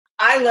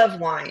I love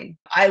wine.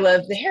 I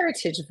love the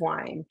heritage of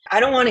wine. I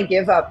don't want to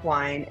give up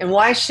wine. And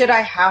why should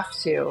I have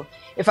to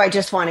if I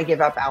just want to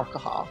give up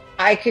alcohol?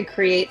 I could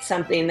create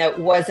something that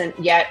wasn't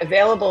yet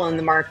available in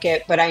the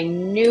market, but I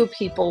knew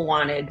people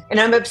wanted. And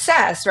I'm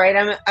obsessed,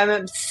 right? I'm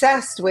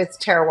obsessed with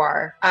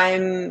terroir.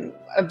 I'm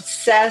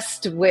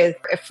obsessed with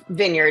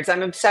vineyards.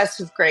 I'm obsessed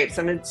with grapes.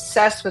 I'm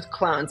obsessed with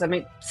clones. I'm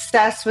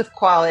obsessed with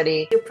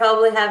quality. You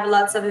probably have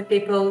lots of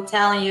people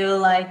telling you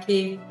like,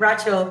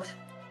 Rachel,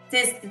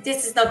 this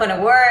is not going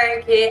to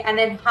work, and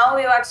then how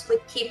you actually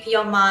keep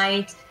your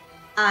mind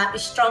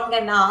strong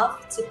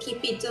enough to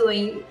keep it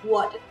doing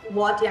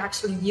what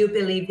actually you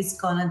believe is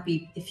going to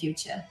be the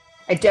future.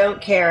 I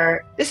don't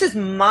care. This is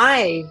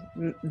my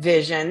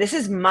vision. This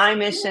is my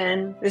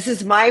mission. This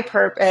is my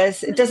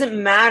purpose. It doesn't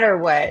matter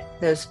what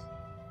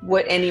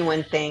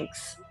anyone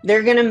thinks.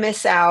 They're going to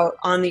miss out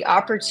on the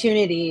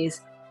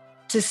opportunities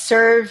to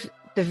serve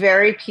the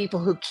very people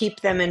who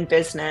keep them in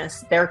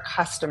business, their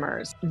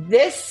customers.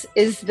 This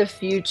is the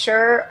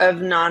future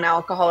of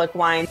non-alcoholic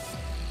wine.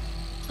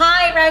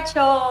 Hi,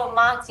 Rachel,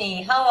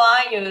 Martin. How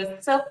are you?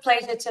 It's a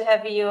pleasure to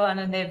have you on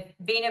the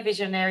Being a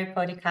Visionary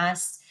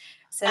podcast.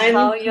 So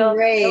how are you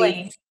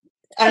feeling?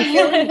 I'm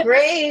feeling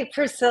great,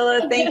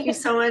 Priscilla. Thank you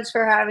so much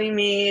for having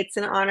me. It's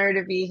an honor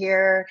to be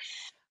here.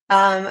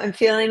 I'm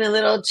feeling a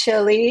little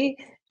chilly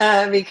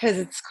because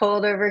it's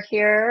cold over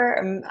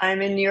here.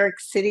 I'm in New York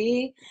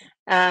City.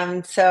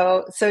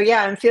 So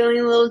yeah, I'm feeling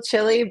a little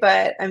chilly,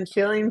 but I'm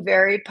feeling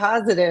very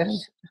positive.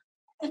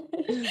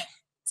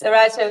 So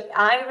Rachel,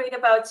 I read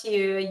about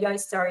you. Your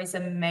story is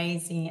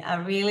amazing. I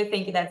really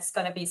think that's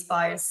going to be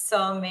inspire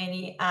so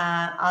many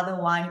other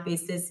wine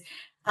business,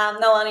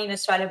 not only in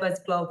Australia but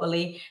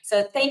globally.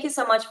 So thank you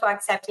so much for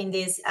accepting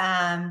this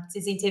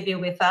interview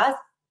with us.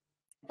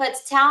 But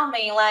tell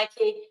me, like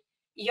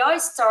your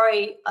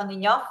story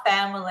and your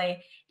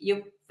family,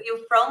 you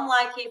from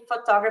like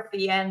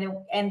photography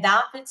and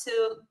down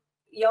to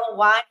your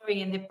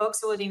winery in the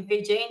Buxwood in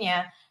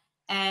Virginia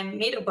and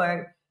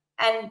Middleburg,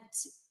 and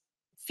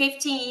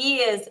 15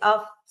 years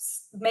of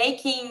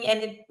making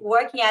and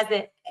working as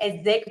an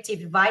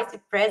executive vice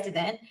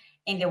president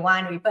in the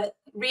winery. But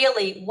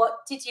really,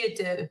 what did you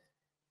do?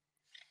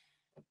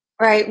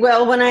 Right.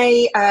 Well,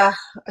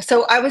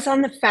 so I was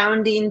on the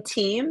founding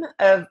team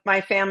of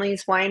my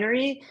family's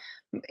winery.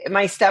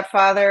 My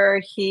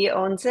stepfather, he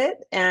owns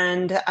it.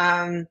 And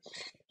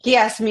he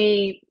asked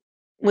me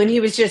when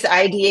he was just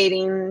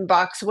ideating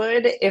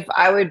Boxwood if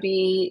I would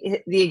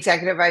be the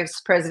executive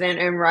vice president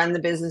and run the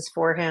business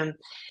for him.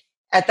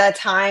 At that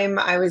time,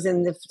 I was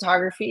in the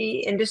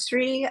photography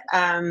industry.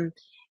 Meanwhile,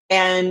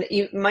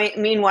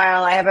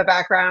 I have a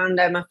background.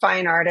 I'm a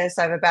fine artist.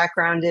 I have a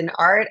background in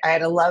art. I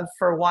had a love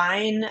for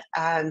wine,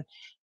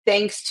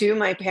 thanks to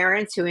my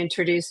parents who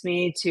introduced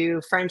me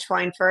to French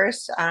wine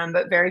first,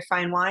 but very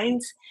fine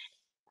wines.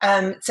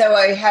 So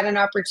I had an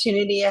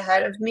opportunity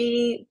ahead of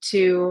me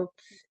to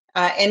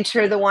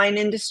enter the wine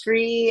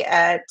industry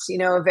at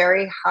a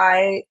very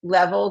high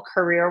level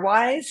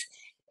career-wise.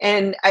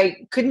 And I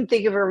couldn't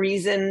think of a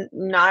reason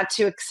not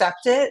to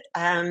accept it.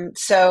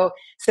 So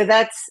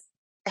that's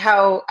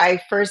how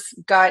I first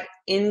got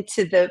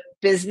into the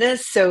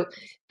business. So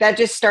that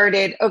just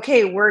started,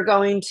 okay, we're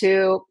going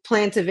to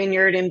plant a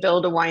vineyard and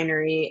build a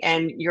winery,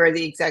 and you're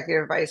the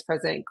executive vice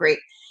president. Great.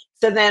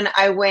 So then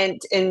I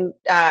went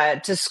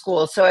to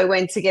school. So I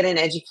went to get an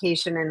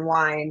education in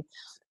wine.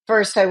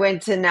 First, I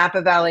went to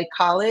Napa Valley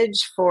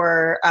College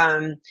for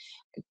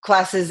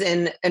classes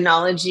in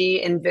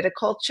enology and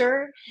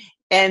viticulture.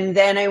 And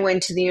then I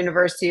went to the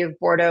University of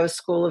Bordeaux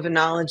School of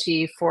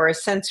Enology for a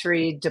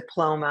sensory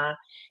diploma.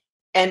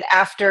 And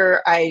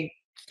after I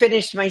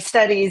finished my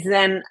studies,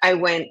 then I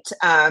went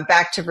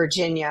back to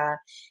Virginia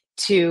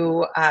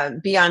to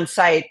be on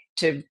site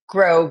to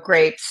grow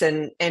grapes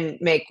and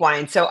make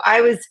wine. So I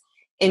was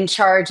in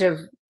charge of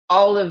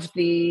all of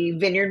the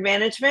vineyard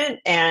management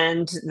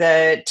and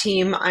the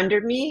team under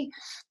me.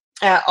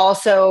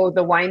 Also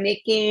the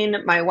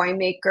winemaking, my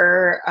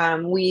winemaker,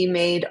 we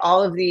made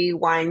all of the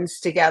wines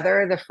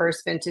together, the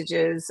first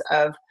vintages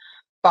of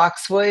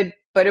Boxwood,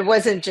 but it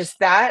wasn't just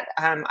that.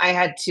 I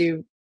had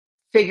to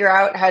figure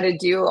out how to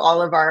do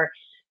all of our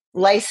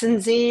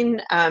licensing,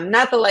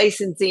 not the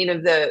licensing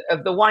of the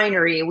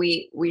winery.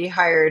 We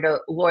hired a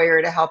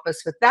lawyer to help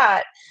us with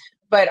that,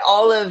 but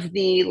all of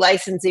the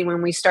licensing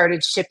when we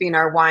started shipping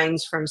our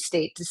wines from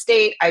state to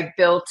state. I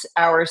built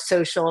our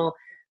social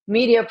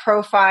media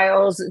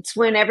profiles. It's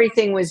when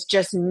everything was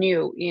just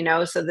new,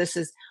 so this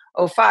is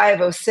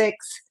 05, 06.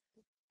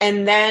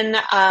 And then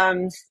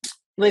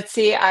let's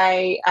see,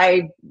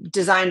 I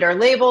designed our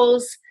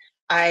labels.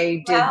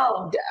 I did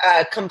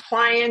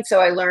compliance. So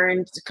I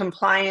learned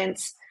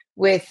compliance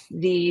with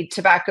the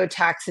Tobacco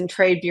Tax and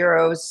Trade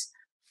Bureau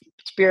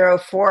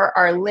for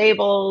our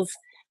labels,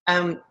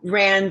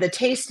 ran the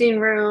tasting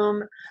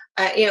room,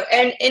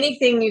 and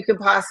anything you could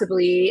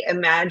possibly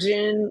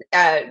imagine,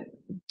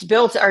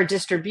 built our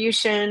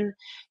distribution,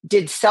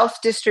 did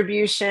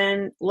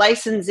self-distribution,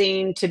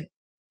 licensing to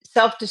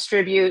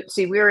self-distribute.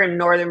 See, we were in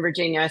Northern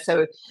Virginia,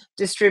 so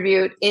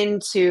distribute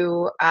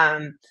into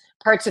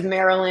parts of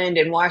Maryland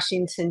and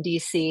Washington,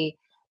 D.C.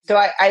 So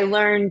I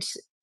learned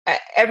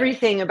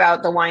everything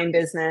about the wine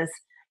business,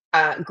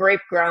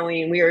 grape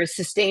growing. We were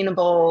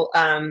sustainable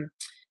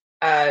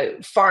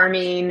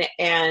farming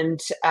and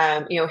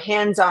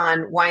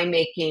hands-on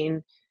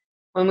winemaking.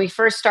 When we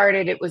first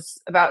started, it was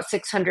about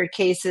 600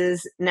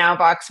 cases. Now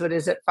Boxwood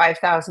is at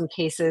 5,000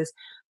 cases.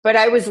 But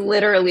I was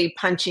literally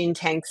punching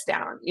tanks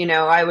down.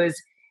 I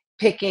was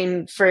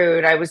picking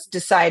fruit. I was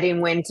deciding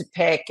when to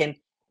pick.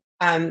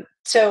 And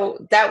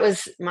so that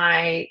was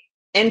my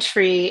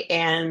entry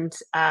and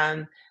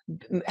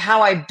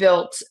how I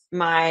built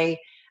my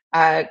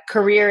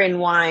career in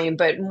wine.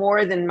 But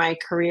more than my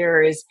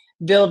career is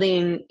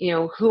building,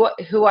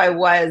 who I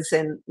was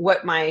and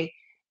what my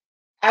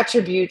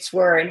attributes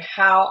were and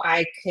how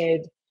I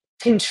could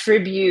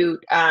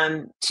contribute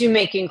to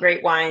making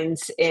great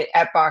wines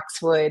at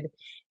Boxwood.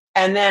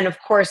 And then, of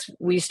course,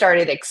 we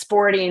started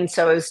exporting.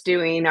 So I was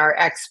doing our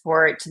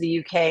export to the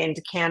UK and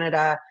to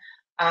Canada,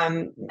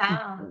 um,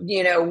 Wow.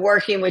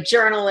 working with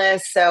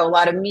journalists. So a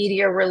lot of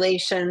media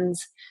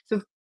relations.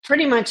 So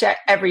pretty much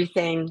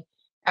everything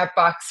at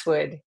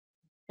Boxwood.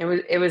 It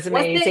was What's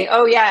amazing. the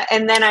Oh yeah,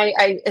 and then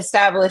I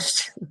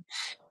established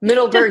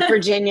Middleburg,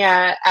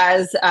 Virginia,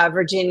 as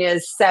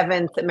Virginia's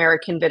seventh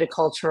American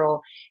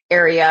viticultural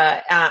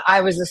area.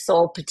 I was the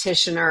sole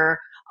petitioner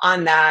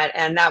on that,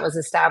 and that was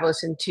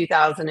established in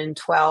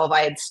 2012. I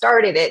had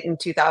started it in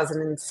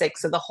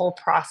 2006, so the whole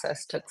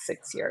process took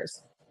 6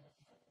 years.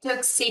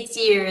 took 6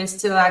 years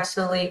to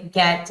actually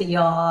get to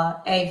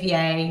your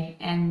AVA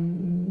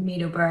in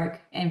Middleburg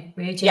in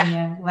Yeah,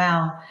 Virginia.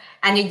 Wow.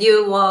 And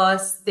you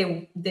was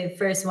the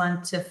first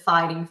one to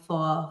fighting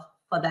for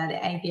that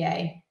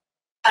AVA.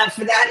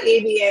 for that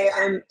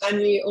ABA, I'm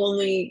the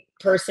only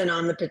person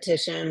on the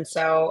petition,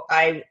 so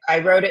I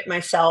wrote it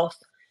myself.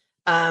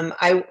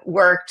 I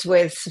worked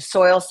with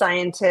soil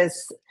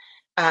scientists,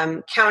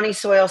 county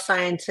soil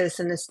scientists,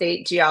 and the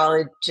state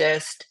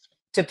geologist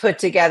to put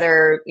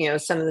together,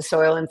 some of the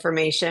soil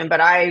information. But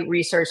I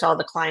researched all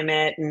the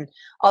climate and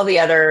all the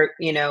other,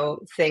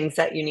 things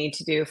that you need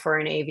to do for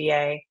an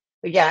AVA.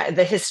 But yeah,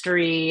 the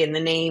history and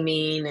the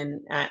naming,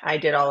 and I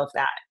did all of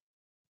that.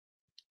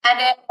 And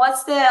then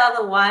what's the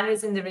other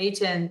wineries in the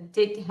region?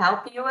 Did it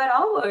help you at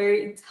all,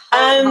 or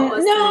how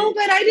was No, the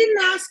but I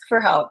didn't ask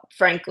for help,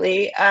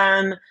 frankly.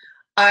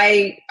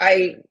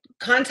 I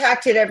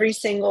contacted every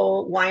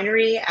single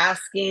winery,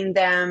 asking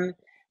them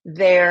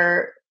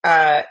their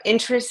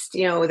interest,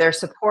 their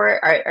support.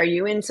 Are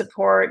you in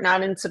support?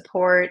 Not in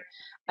support?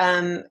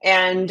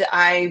 And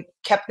I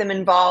kept them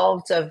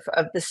involved of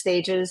the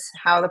stages,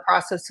 how the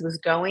process was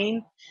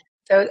going.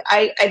 So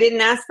I didn't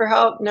ask for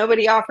help.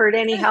 Nobody offered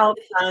any help.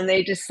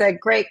 They just said,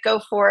 "Great, go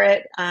for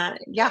it."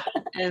 Yeah,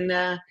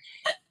 and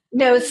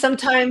no,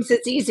 sometimes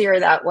it's easier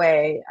that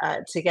way,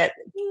 to get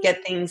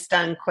things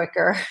done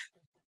quicker.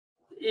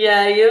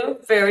 Yeah, you're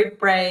very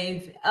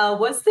brave.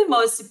 What's the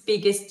most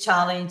biggest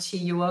challenge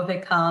you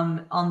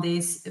overcome on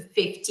these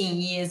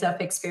 15 years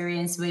of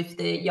experience with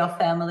your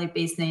family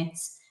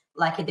business,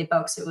 like at the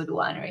Boxwood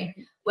Winery?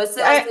 What's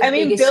the I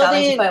mean, biggest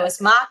challenge? If it was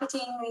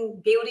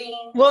marketing,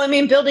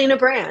 building? building a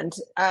brand.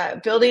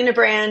 Building a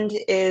brand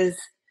is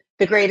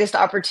the greatest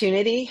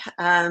opportunity.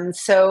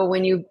 So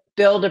when you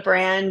build a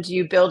brand,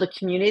 you build a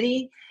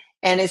community,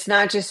 and it's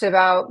not just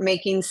about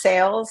making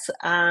sales.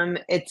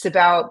 It's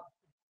about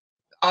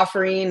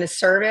offering a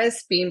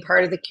service, being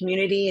part of the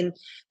community, and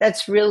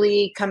that's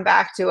really come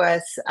back to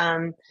us.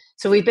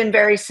 So we've been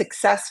very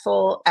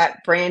successful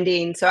at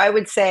branding. So I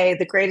would say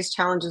the greatest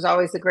challenge is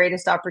always the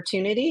greatest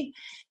opportunity,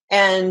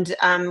 and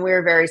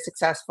we're very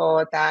successful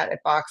at that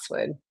at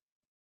Boxwood.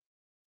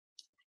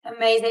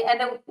 Amazing.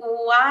 And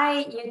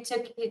why you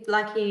took it,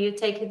 like you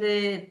take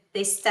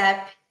the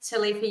step to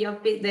leave your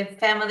the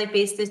family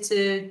business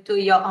to do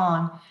your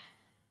own?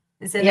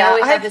 So now Yeah,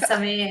 we have I've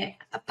some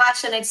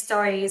passionate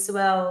story as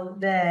well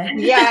there.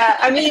 yeah.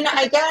 I mean,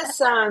 I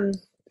guess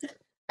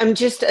I'm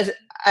just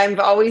I've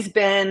always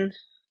been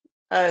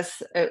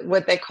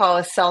what they call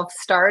a self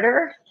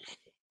starter.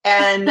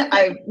 And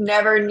I've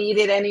never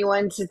needed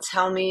anyone to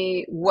tell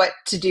me what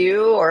to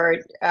do or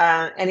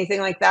anything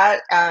like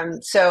that.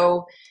 And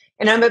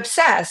I'm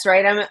obsessed,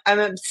 right? I'm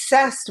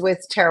obsessed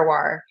with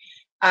terroir.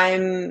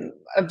 I'm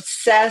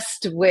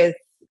obsessed with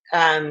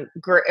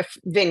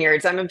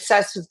vineyards. I'm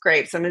obsessed with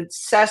grapes. I'm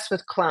obsessed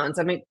with clones.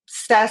 I'm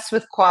obsessed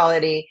with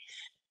quality.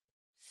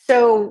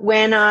 So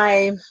when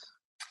and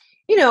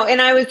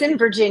I was in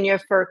Virginia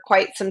for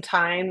quite some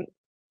time.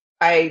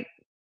 I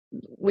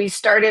We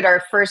started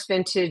our first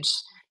vintage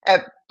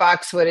at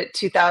Boxwood at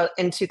 2000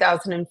 in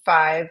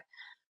 2005.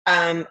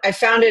 I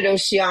founded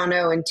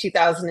Oceano in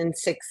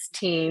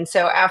 2016.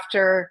 So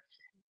after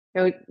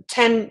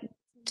 10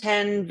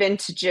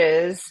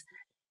 vintages,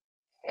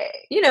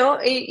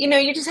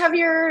 you just have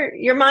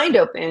your mind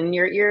open,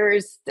 your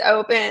ears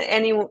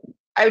open.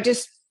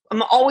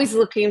 I'm always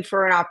looking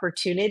for an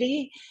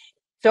opportunity.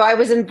 So I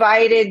was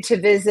invited to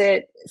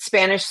visit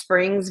Spanish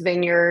Springs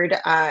Vineyard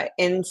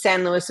in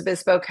San Luis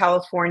Obispo,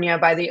 California,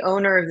 by the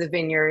owner of the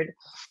vineyard.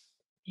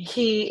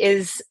 He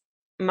is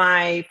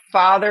my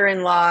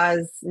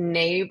father-in-law's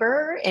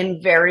neighbor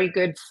and very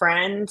good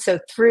friend. So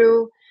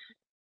through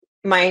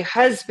my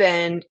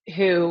husband,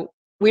 who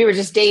we were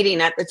just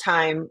dating at the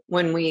time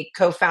when we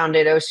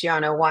co-founded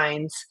Oceano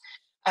Wines,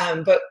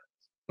 but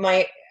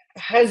my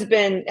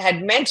husband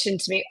had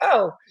mentioned to me,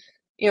 "Oh,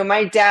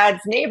 my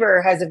dad's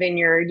neighbor has a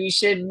vineyard. You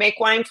should make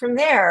wine from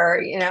there."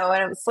 And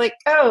I was like,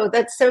 "Oh,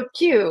 that's so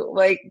cute."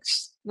 Like,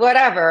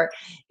 whatever.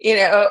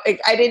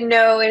 I didn't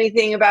know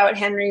anything about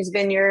Henry's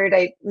Vineyard.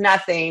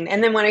 Nothing.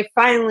 And then when I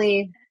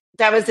finally,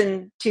 that was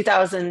in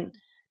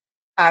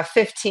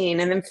 2015,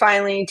 and then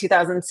finally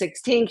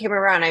 2016 came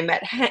around.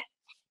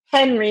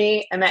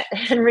 Henry. I met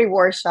Henry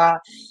Warshaw,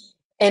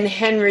 and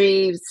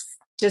Henry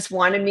just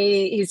wanted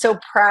me. He's so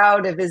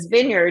proud of his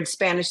vineyard,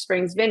 Spanish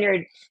Springs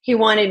Vineyard. He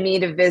wanted me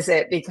to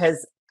visit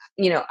because,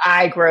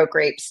 I grow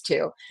grapes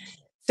too.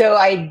 So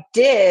I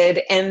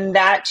did, and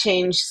that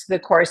changed the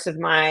course of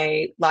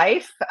my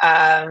life.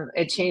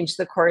 It changed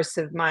the course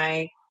of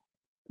my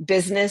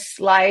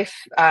business life,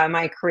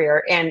 my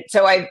career. And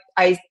so I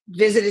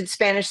visited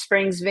Spanish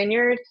Springs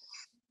Vineyard.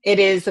 It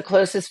is the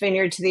closest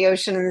vineyard to the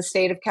ocean in the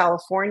state of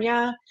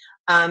California,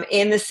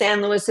 in the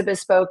San Luis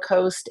Obispo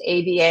Coast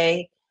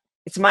ABA.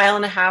 It's a mile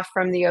and a half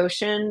from the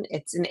ocean.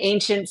 It's an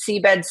ancient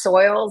seabed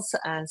soils,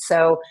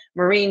 so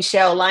marine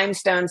shale,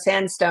 limestone,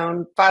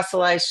 sandstone,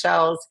 fossilized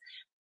shells.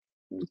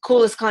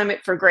 Coolest climate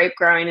for grape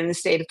growing in the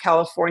state of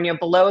California,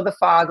 below the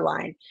fog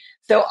line.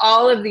 So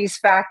all of these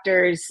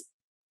factors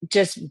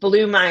just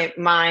blew my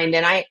mind,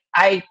 and I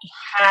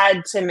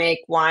had to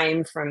make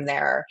wine from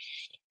there.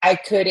 I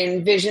could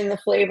envision the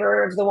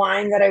flavor of the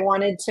wine that I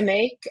wanted to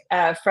make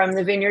from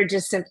the vineyard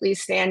just simply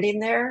standing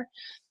there.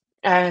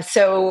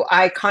 So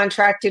I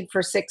contracted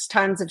for 6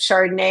 tons of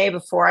Chardonnay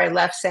before I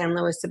left San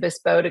Luis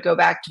Obispo to go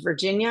back to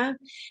Virginia.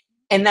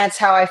 And that's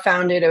how I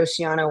founded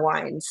Oceano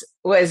Wines,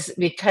 was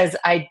because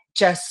I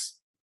just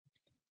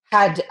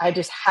had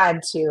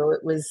to.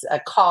 It was a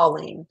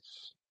calling.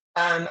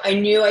 I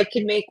knew I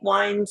could make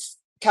wines,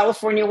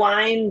 California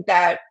wine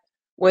that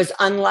was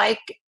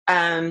unlike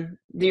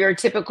your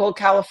typical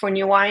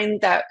California wine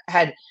that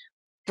had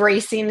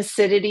bracing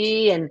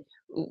acidity and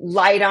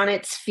light on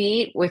its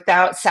feet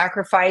without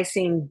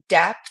sacrificing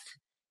depth.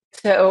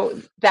 So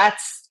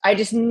I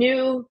just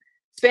knew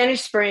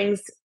Spanish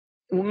Springs,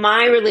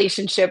 my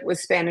relationship with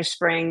Spanish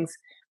Springs,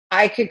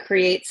 I could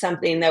create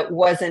something that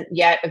wasn't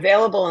yet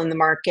available in the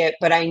market,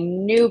 but I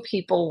knew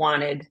people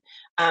wanted,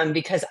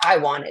 because I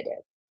wanted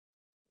it.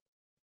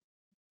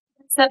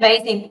 It's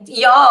amazing.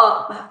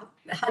 Your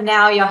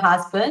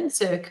husband,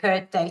 so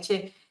Kurt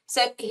dated.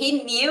 So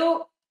he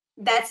knew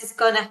that's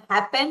gonna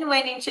happen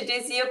when he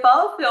introduced you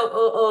both,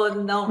 or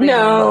not really?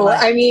 No,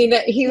 Like, I mean,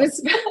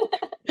 he's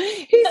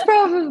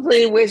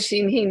probably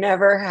wishing he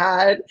never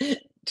had.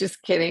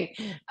 Just kidding.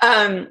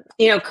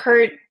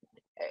 Kurt,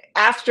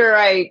 after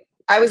I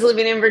was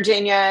living in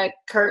Virginia,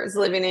 Kurt was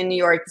living in New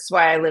York. That's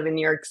why I live in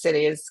New York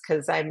City, is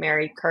because I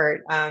married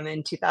Kurt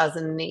in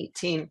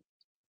 2018.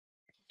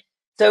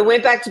 So I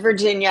went back to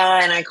Virginia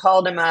and I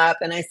called him up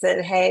and I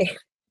said, "Hey,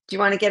 do you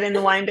want to get in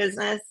the wine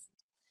business?"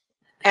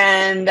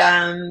 And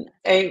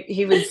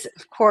he was,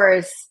 of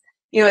course,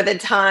 at the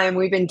time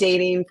we've been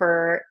dating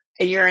for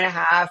a year and a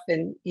half,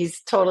 and he's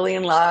totally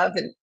in love.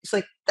 And he's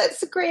like,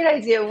 "That's a great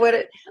idea.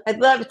 I'd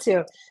love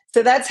to."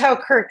 So that's how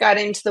Kurt got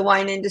into the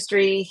wine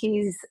industry.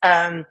 He's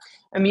a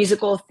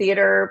musical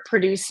theater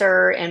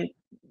producer, and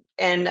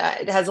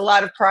it has a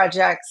lot of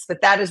projects,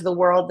 but that is the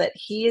world that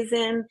he is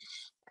in.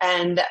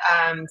 And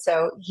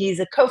so he's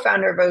a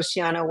co-founder of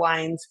Oceano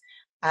Wines.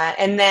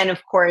 And then,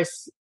 of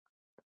course,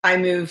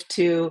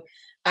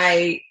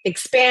 I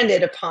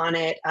expanded upon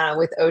it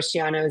with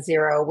Oceano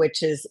Zero,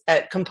 which is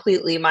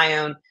completely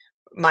my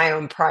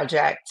own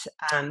project.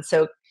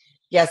 So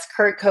yes,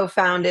 Kurt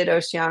co-founded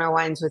Oceano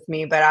Wines with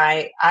me, but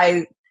I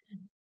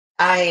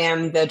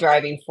am the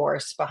driving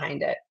force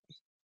behind it.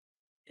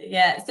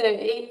 yeah, so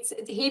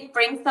he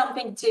brings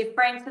something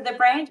different to the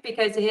brand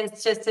because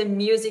he's just a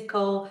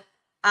musical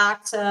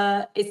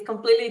actor. It's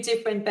completely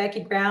different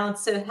background.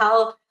 So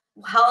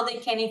how they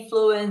can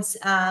influence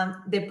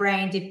the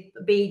brand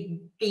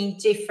being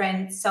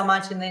different so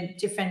much in the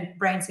different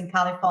brands in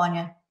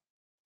California.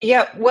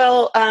 Yeah,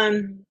 well,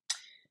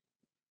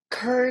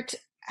 Kurt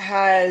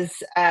has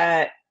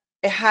had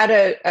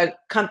a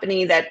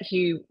company that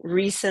he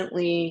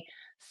recently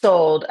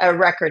sold, a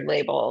record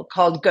label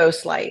called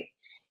Ghostlight.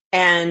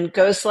 And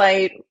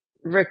Ghostlight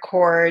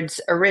records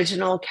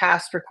original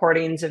cast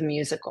recordings of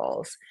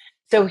musicals.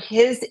 So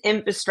his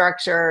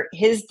infrastructure,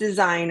 his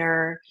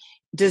designer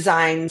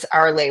designs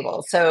our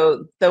label.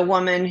 So the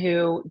woman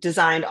who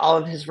designed all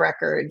of his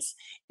records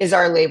is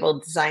our label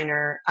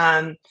designer.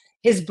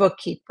 His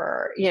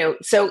bookkeeper,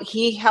 so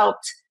he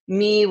helped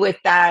me with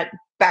that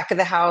back of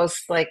the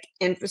house like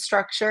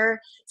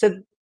infrastructure. So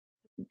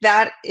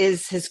that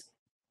is his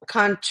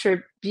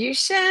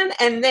contribution.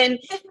 And then,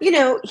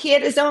 he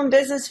had his own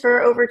business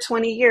for over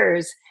 20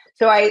 years.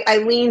 So I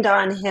leaned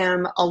on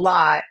him a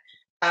lot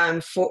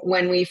for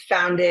when we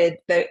founded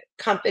the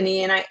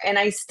company, and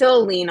I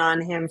still lean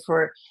on him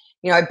for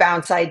I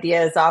bounce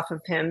ideas off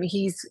of him.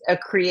 He's a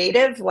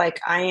creative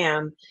like I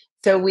am.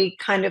 So we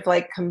kind of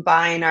like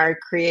combine our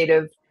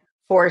creative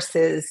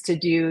forces to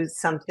do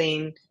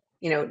something,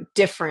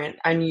 different,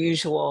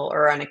 unusual,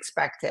 or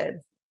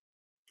unexpected.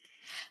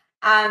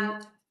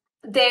 Um,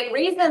 the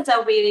reasons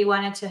I really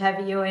wanted to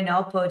have you in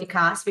our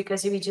podcast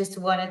because we just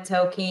wanted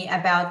talking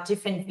about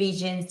different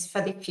visions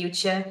for the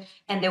future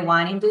and the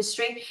wine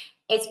industry.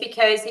 It's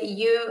because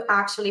you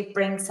actually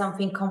bring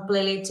something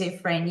completely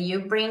different.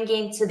 You bring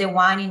into the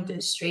wine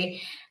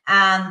industry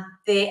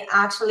the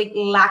actually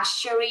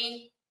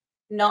luxury,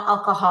 non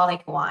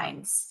alcoholic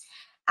wines,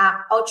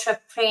 ultra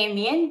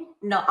premium,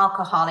 non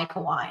alcoholic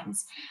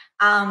wines.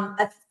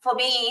 For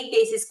me,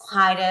 this is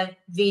quite a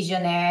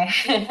visionary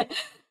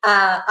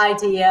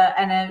idea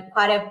and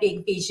quite a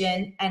big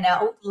vision. And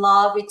I would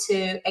love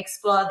to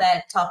explore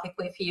that topic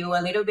with you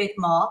a little bit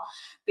more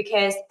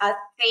because I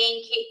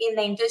think in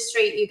the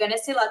industry, you're going to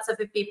see lots of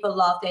people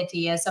love the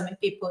idea. Some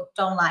people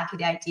don't like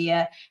the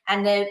idea.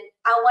 And I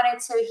wanted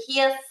to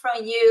hear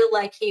from you,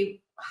 like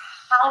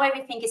how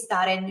everything is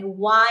started and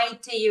why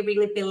do you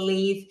really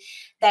believe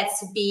that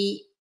to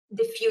be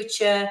the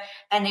future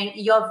and then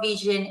your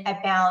vision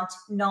about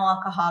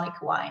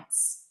non-alcoholic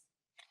wines?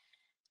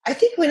 I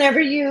think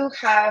whenever you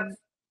have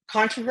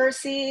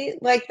controversy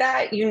like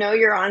that,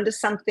 you're onto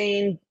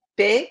something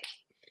big,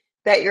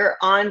 that you're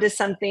onto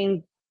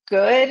something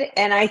good,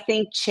 and I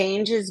think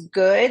change is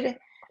good.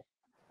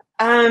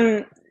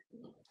 Um,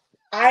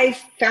 I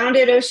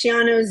founded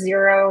Oceano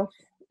Zero.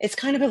 It's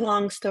kind of a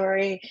long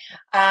story.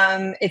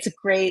 It's a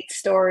great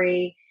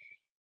story.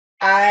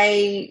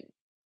 I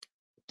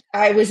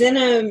I was in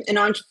an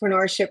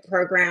entrepreneurship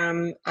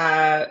program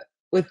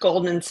with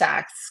Goldman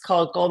Sachs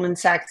called Goldman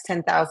Sachs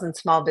 10,000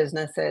 Small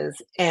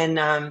Businesses in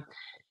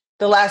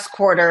the last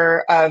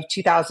quarter of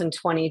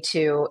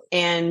 2022.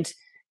 And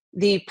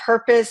the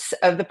purpose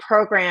of the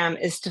program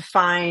is to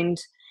find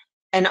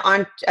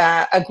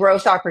a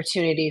growth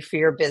opportunity for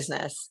your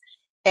business.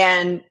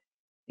 And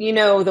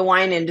the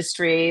wine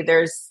industry,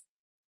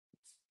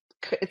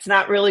 it's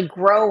not really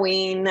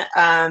growing.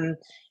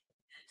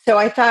 So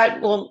I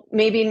thought, well,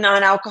 maybe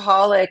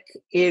non-alcoholic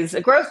is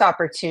a growth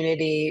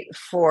opportunity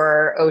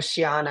for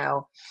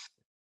Oceano.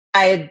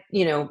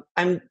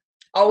 I'm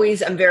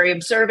very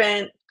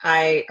observant.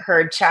 I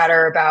heard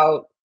chatter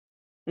about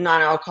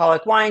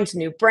non-alcoholic wines,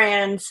 new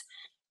brands.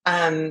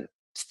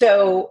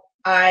 So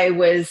I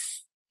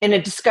was in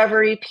a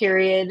discovery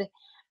period.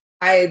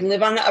 I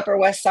live on the Upper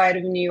West Side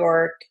of New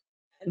York.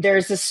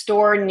 There's a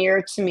store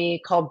near to me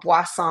called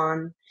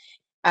Boisson.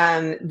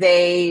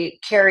 They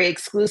carry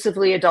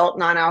exclusively adult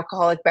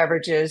non-alcoholic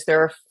beverages.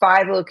 There are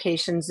 5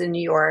 locations in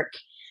New York.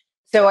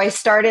 So I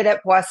started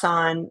at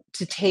Boisson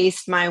to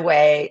taste my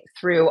way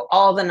through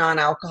all the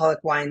non-alcoholic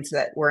wines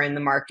that were in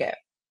the market.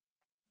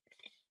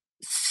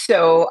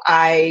 So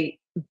I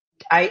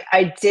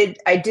did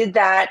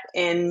that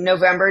in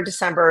November,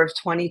 December of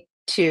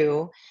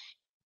 22,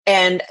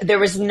 and there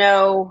was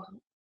nothing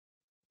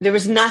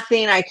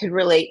I could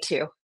relate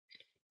to.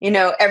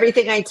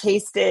 Everything I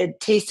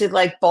tasted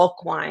like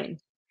bulk wine.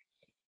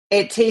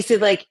 It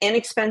tasted like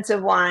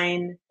inexpensive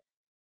wine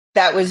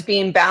that was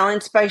being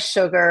balanced by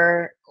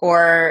sugar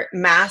or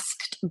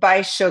masked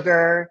by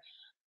sugar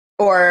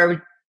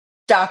or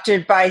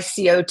doctored by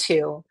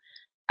CO2.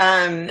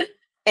 Um,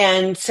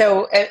 and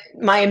so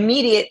my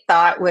immediate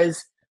thought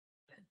was,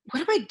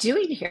 what am I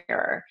doing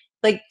here?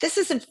 Like, this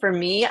isn't for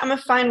me. I'm a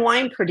fine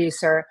wine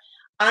producer.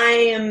 I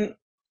am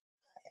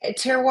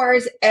terroir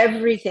is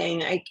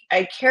everything.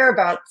 I care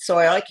about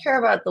soil. I care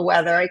about the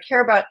weather. I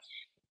care about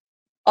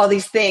all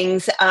these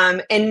things.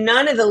 And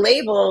none of the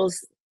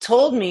labels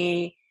told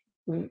me,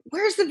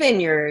 where's the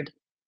vineyard?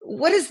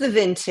 What is the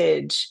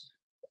vintage?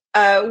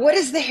 What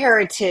is the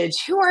heritage?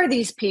 Who are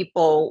these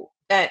people?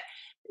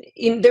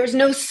 There's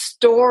no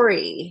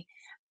story.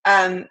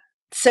 Um,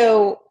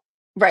 so,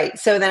 right.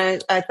 So then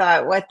I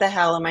thought, what the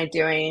hell am I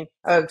doing?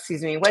 Oh,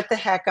 excuse me. What the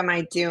heck am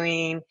I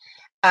doing?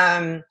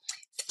 Um,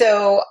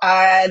 so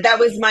that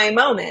was my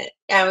moment.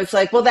 I was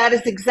like, well, that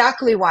is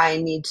exactly why I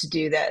need to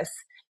do this,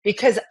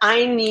 because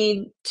I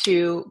need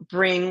to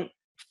bring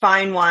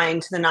fine wine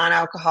to the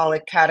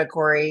non-alcoholic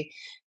category,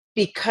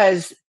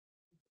 because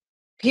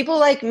people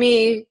like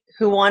me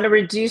who want to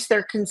reduce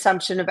their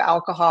consumption of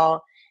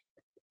alcohol,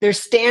 their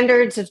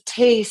standards of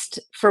taste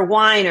for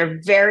wine are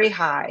very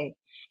high.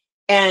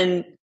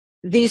 And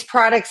these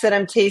products that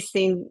I'm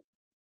tasting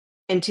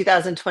in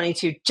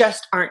 2022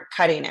 just aren't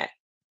cutting it.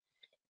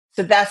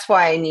 So that's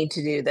why I need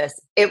to do this.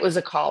 It was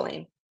a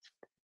calling.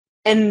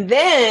 And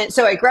then,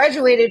 so I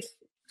graduated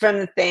from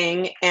the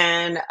thing,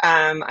 and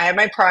I had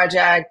my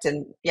project,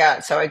 and yeah,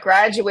 so I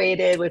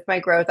graduated with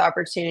my growth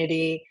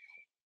opportunity,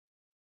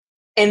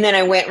 and then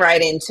I went right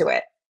into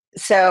it.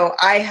 So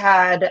I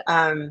had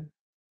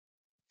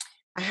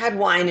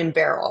wine in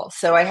barrel.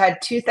 So I had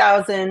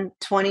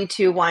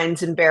 2022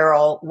 wines in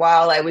barrel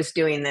while I was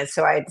doing this.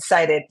 So I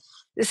decided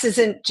this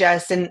isn't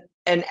just an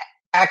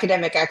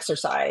academic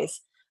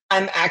exercise.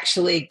 I'm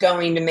actually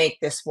going to make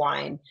this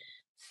wine.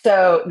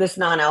 So this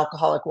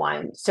non-alcoholic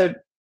wine. So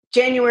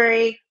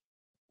January,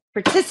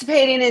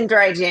 participating in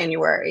Dry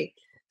January.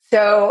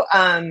 So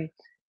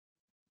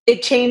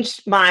it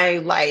changed my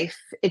life.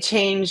 It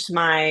changed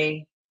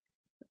my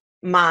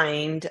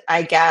mind,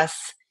 I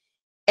guess.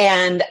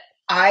 And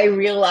I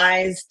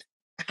realized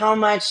how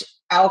much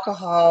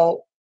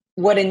alcohol,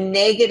 what a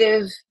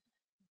negative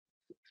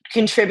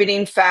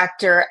contributing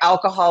factor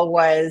alcohol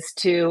was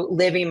to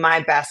living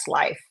my best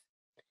life.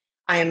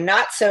 I am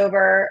not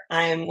sober.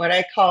 I'm what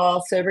I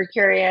call sober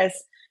curious,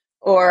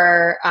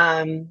 or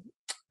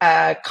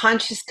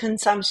conscious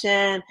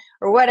consumption,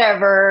 or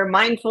whatever,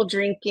 mindful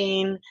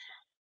drinking.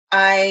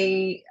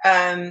 I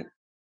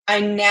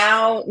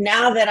now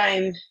that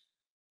I'm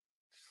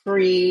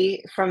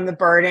free from the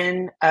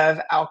burden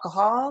of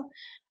alcohol,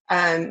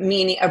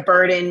 meaning a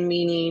burden,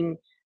 meaning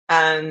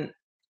um,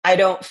 I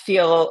don't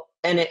feel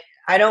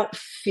I don't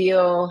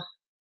feel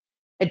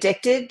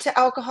addicted to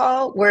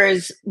alcohol.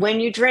 Whereas when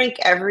you drink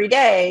every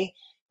day,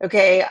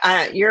 okay,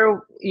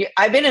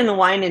 I've been in the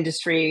wine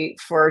industry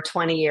for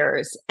 20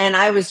 years, and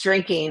I was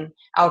drinking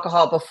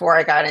alcohol before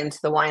I got into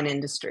the wine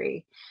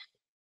industry.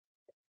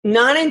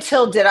 Not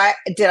until did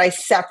I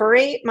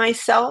separate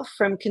myself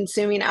from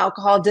consuming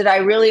alcohol did I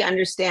really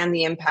understand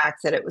the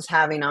impact that it was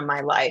having on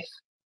my life.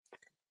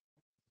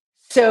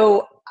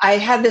 So I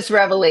had this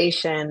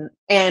revelation,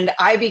 and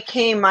I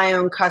became my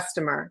own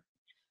customer.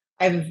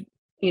 I've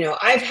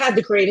I've had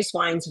the greatest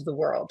wines of the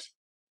world.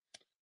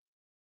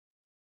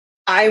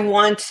 I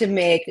want to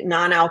make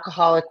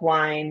non-alcoholic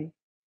wine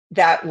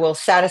that will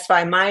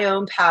satisfy my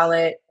own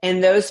palate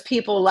and those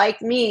people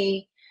like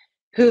me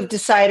who've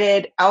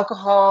decided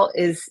alcohol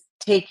is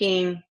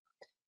taking,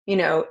 you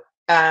know,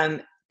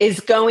 is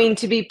going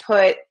to be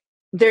put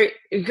there.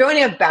 You're going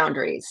to have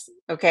boundaries.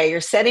 Okay. You're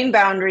setting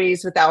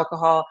boundaries with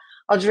alcohol.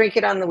 I'll drink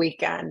it on the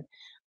weekend.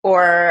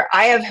 Or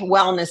I have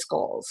wellness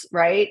goals,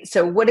 right?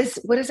 So what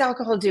is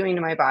alcohol doing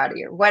to my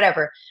body or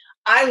whatever?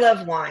 I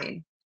love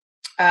wine.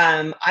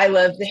 I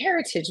love the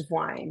heritage of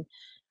wine.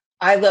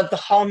 I love the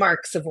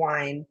hallmarks of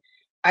wine.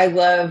 I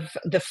love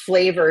the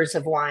flavors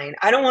of wine.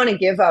 I don't want to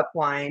give up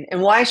wine.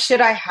 And why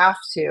should I have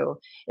to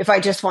if I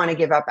just want to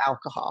give up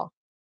alcohol?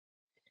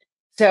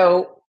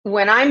 So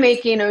when I'm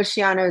making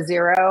Oceano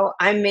Zero,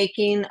 I'm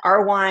making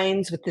our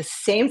wines with the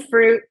same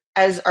fruit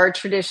as our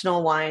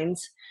traditional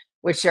wines,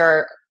 which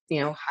are,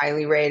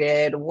 highly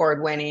rated,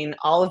 award winning,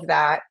 all of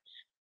that.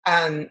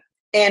 Um,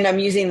 and I'm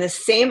using the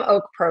same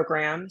oak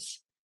programs.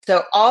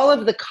 So all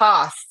of the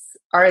costs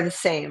are the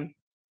same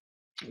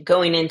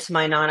going into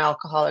my non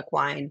alcoholic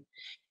wine.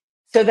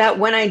 So that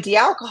when I de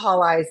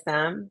alcoholize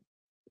them,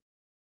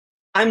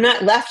 I'm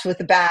not left with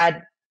a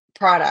bad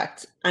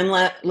product. I'm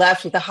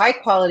left with a high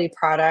quality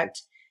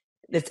product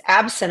that's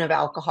absent of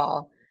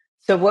alcohol.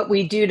 So what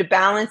we do to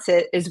balance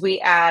it is we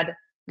add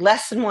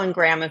less than 1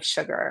 gram of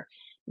sugar.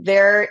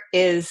 There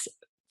is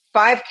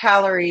 5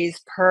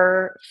 calories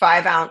per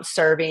 5-ounce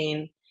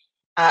serving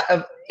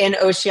of in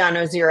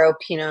Oceano Zero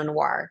Pinot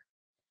Noir.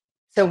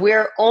 So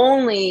we're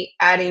only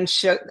adding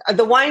sugar.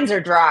 The wines are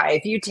dry.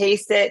 If you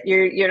taste it,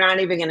 you're not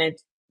even going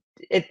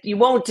to. You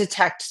won't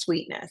detect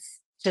sweetness.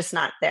 It's just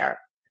not there.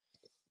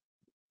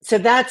 So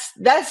that's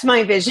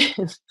my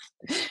vision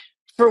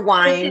for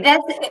wine.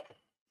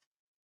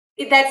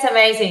 That's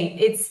amazing.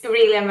 It's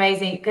really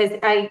amazing because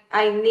I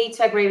need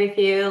to agree with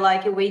you.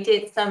 Like we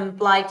did some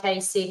blind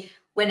tasting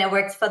when I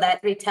worked for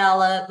that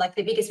retailer, like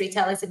the biggest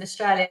retailers in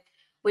Australia.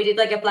 We did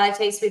like a blind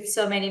taste with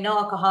so many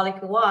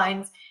non-alcoholic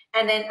wines,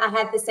 and then I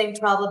had the same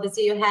trouble as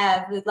you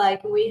have. With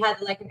like we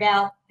had like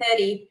about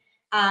 30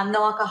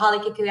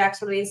 non-alcoholic who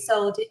actually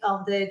sold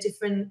on the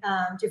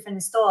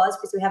different stores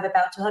because we have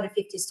about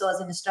 250 stores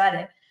in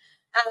Australia.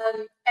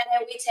 And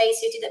then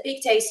we did a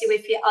big tasting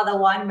with the other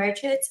wine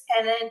merchants,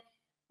 and then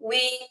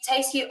we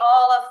tasted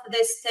all of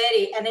this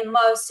 30, and then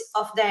most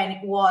of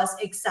them was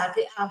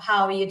exactly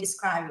how you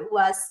described it.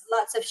 Was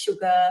lots of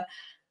sugar,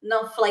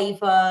 no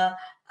flavor,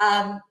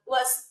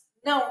 was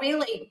not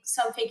really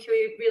something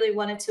we really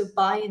wanted to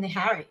buy in a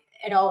hurry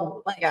at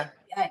all. Like Yeah.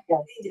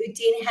 it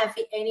didn't have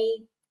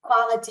any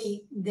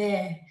quality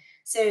there.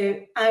 So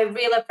I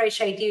really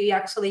appreciate you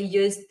actually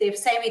use the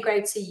semi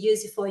grapes you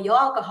use for your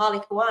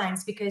alcoholic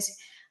wines because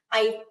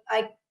I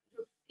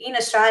in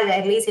Australia,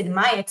 at least in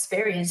my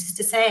experience, it's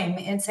the same.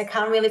 And so I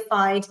can't really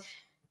find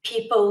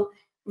people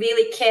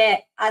really care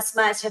as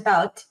much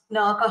about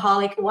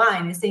non-alcoholic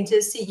wines. They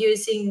just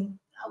using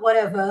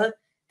whatever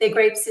the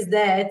grapes is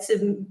there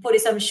to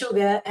put some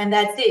sugar, and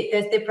that's it.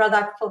 That's the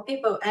product for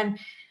people. And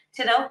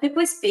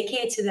people speak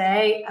here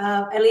today,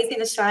 at least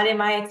in Australia,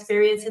 my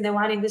experience in the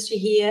wine industry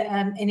here,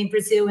 and in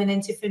Brazil and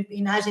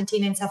in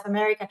Argentina and South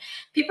America,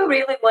 people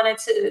really wanted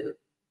to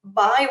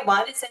buy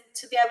wines and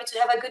to be able to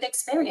have a good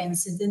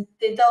experience. And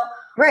they don't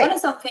Right. want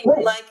something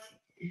like,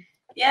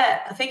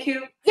 yeah, I think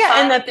you Yeah,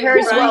 and find that the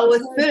pairs right. well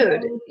with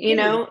food.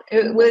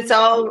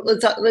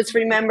 Let's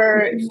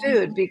remember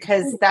food,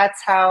 because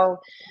that's how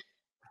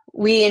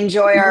we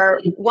enjoy our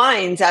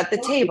wines at the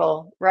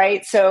table,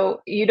 right?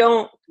 So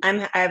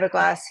I have a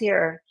glass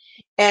here.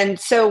 And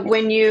so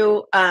when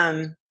you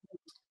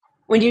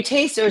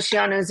taste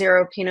Oceano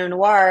Zero Pinot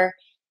Noir,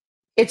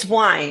 It's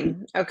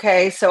wine.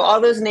 Okay. So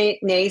all those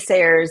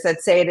naysayers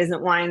that say it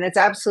isn't wine, that's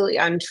absolutely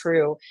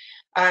untrue.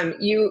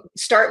 You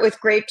start with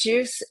grape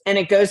juice and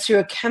it goes through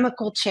a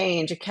chemical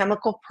change, a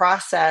chemical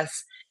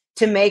process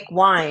to make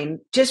wine.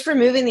 Just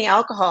removing the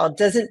alcohol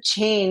doesn't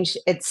change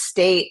its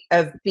state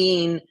of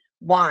being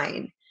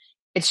wine.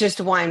 It's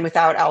just wine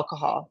without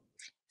alcohol.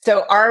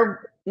 So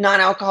our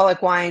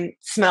non-alcoholic wine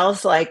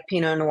smells like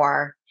Pinot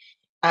Noir.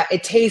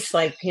 It tastes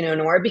like Pinot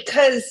Noir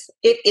because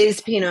it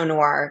is Pinot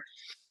Noir.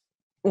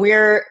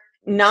 We're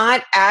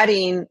not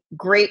adding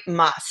grape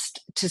must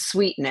to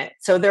sweeten it.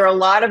 So there are a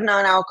lot of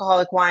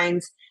non-alcoholic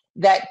wines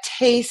that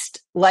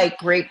taste like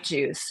grape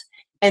juice.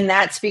 And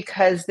that's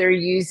because they're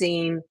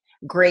using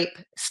grape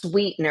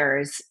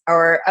sweeteners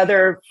or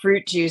other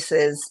fruit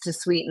juices to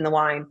sweeten the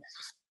wine.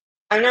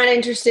 I'm not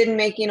interested in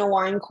making a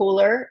wine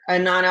cooler, a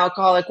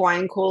non-alcoholic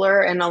wine cooler.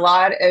 And a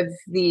lot of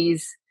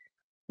these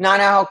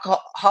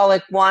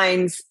non-alcoholic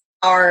wines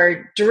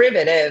are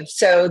derivative,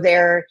 so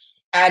they're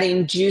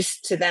adding juice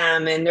to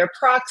them, and they're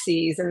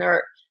proxies, and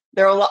there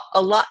are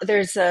a lot.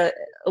 There's a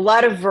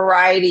lot of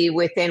variety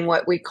within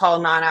what we call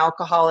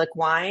non-alcoholic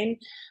wine,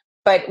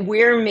 but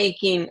we're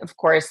making, of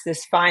course,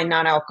 this fine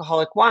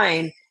non-alcoholic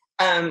wine,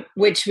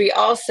 which we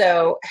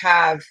also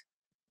have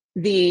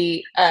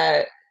the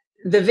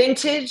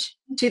vintage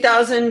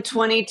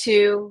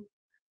 2022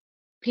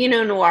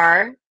 Pinot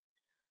Noir,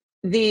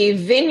 the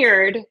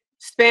vineyard,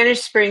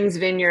 Spanish Springs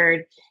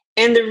Vineyard,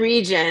 and the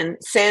region,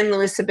 San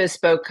Luis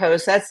Obispo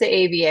Coast, that's the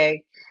AVA.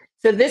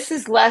 So this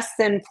is less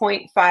than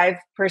 0.5%.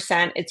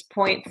 It's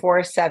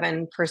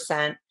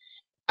 0.47%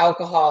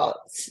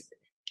 alcohol.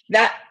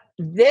 That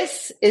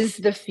this is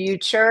the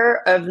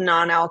future of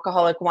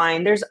non-alcoholic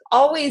wine. There's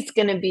always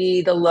going to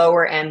be the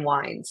lower end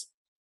wines.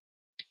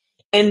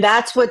 And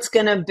that's what's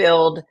going to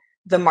build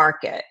the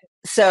market.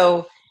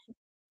 So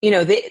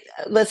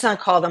let's not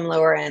call them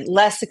lower end,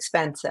 less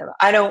expensive.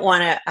 I don't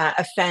want to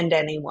offend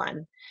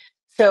anyone.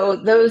 So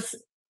those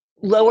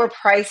lower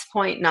price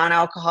point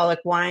non-alcoholic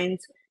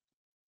wines,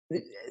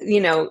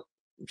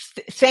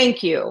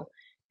 thank you,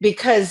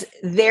 because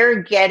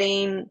they're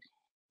getting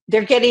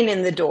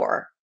in the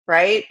door,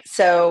 right?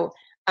 So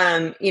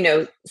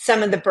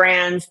some of the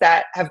brands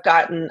that have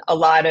gotten a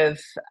lot of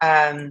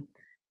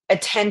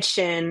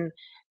attention,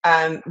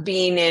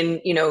 being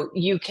in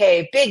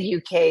UK,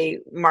 big UK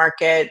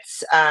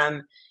markets,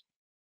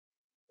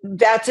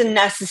 that's a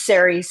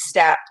necessary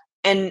step,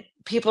 and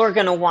people are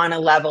going to want to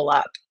level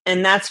up,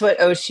 and that's what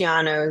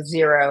Oceano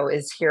Zero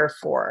is here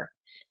for,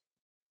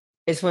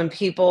 is when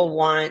people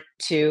want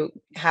to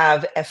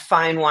have a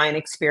fine wine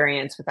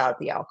experience without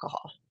the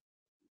alcohol.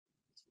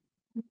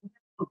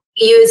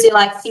 Using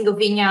like single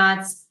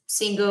vineyards,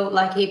 single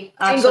like it Single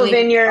actually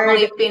vineyard,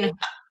 only been.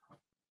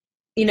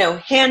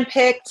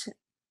 Hand-picked,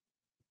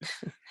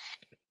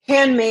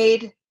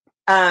 handmade.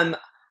 I'm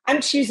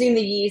choosing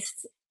the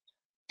yeast.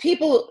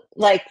 People,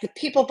 like the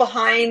people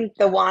behind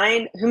the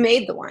wine, who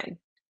made the wine,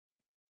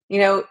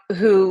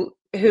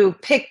 who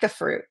picked the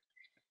fruit.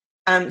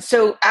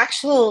 So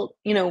actual,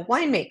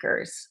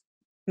 winemakers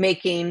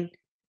making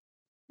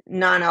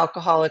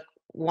non-alcoholic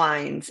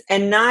wines,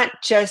 and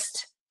not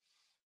just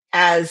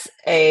as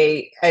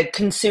a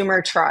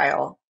consumer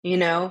trial.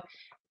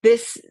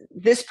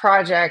 This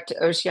project,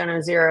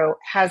 Oceano Zero,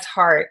 has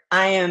heart.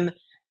 I am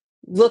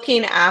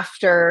looking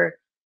after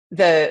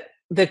the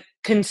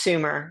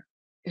consumer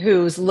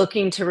who's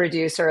looking to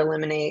reduce or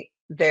eliminate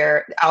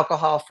their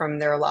alcohol from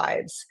their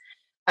lives.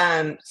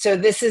 So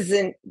this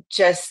isn't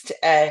just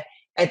a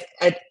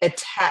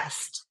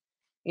test.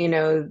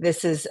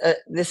 This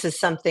is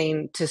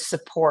something to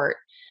support.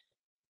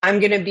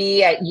 I'm going to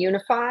be at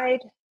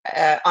Unified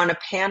on a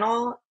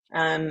panel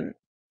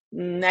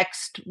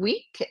next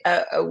week,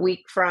 a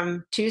week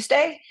from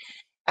Tuesday,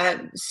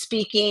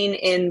 speaking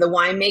in the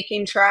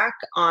winemaking track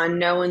on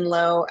no and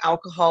low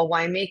alcohol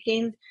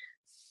winemaking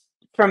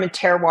from a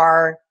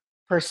terroir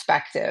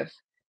perspective.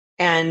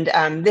 And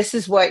this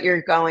is what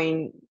you're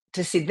going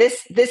to see.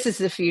 This is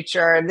the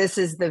future. This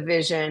is the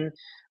vision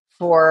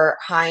for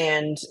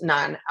high-end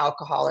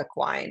non-alcoholic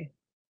wine.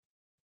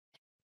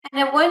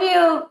 And what do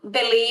you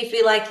believe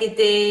like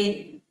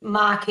the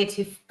market,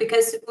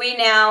 because we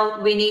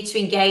need to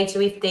engage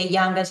with the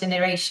younger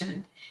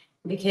generation,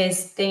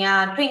 because they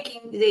are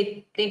drinking,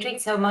 they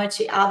drink so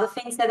much other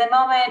things at the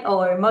moment,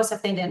 or most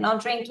of them they're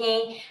not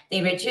drinking,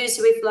 they reduce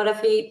with a lot of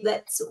it.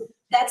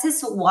 That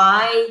is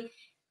why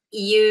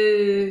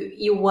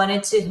you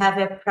wanted to have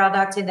a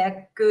product and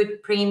a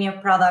good premium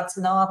product,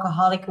 no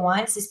alcoholic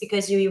wines, is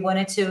because you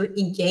wanted to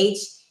engage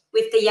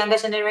with the younger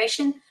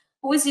generation.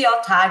 Who is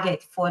your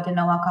target for the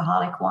no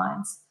alcoholic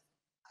wines?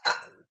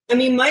 I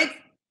mean, my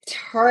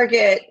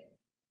target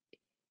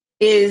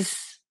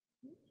is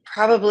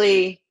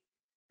probably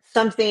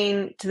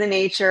something to the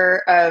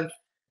nature of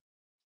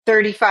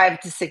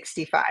 35 to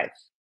 65.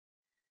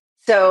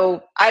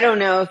 So I don't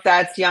know if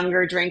that's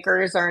younger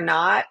drinkers or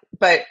not,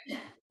 but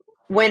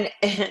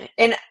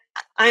and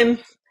I'm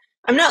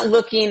not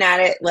looking at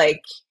it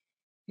like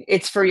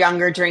it's for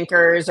younger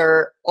drinkers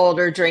or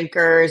older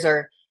drinkers,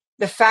 or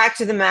the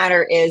fact of the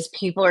matter is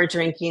people are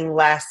drinking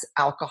less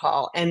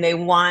alcohol and they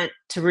want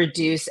to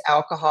reduce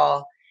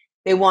alcohol.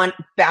 They want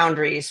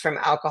boundaries from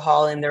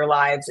alcohol in their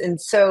lives. And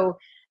so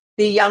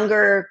the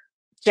younger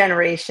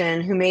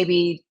generation who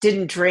maybe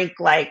didn't drink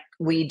like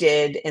we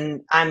did,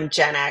 and I'm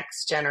Gen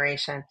X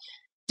generation,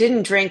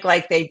 didn't drink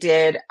like they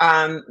did,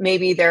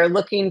 maybe they're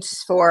looking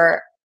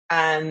for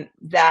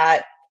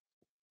that,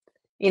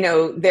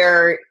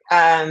 they're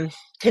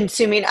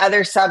consuming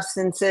other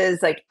substances.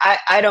 Like,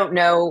 I don't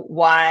know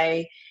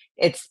why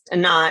it's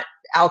not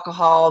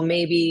alcohol.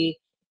 Maybe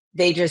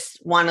they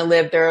just want to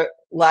live their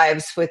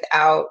lives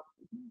without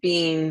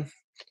being,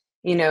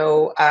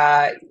 using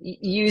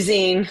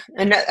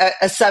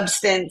a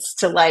substance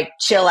to like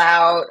chill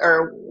out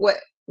or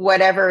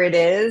whatever it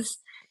is.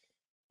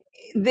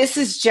 This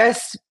is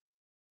just,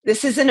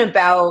 this isn't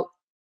about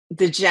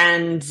the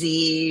Gen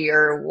Z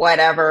or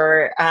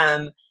whatever.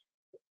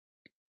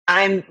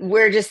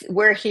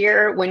 We're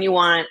here when you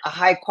want a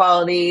high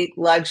quality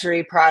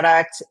luxury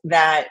product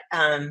that,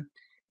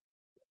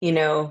 you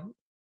know,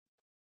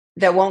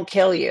 that won't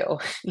kill you,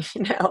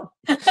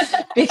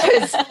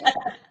 because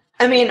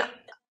I mean,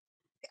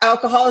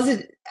 alcohol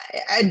is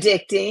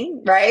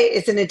addicting, right?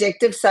 It's an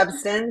addictive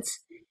substance,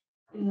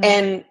 Mm.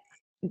 and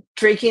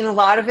drinking a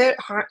lot of it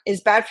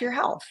is bad for your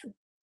health,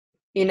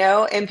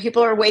 and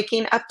people are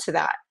waking up to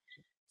that.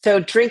 So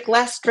drink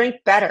less, drink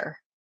better.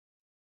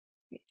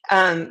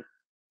 Um,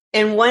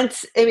 and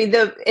once, I mean,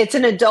 it's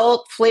an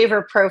adult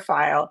flavor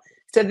profile.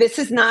 So this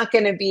is not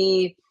going to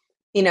be,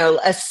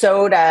 a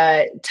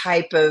soda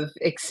type of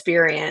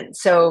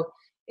experience. So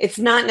it's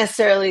not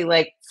necessarily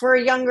like for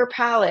a younger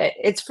palate,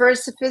 it's for a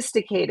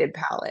sophisticated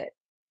palate.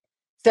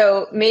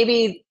 So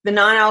maybe the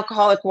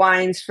non-alcoholic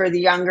wines for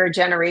the younger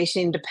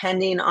generation,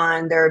 depending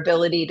on their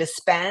ability to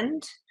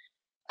spend,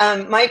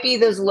 might be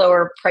those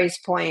lower price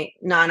point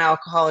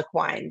non-alcoholic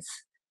wines.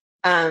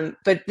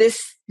 But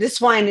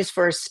this wine is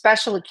for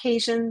special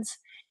occasions.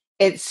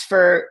 It's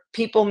for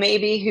people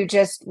maybe who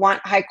just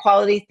want high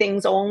quality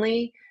things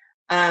only,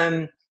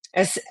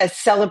 as a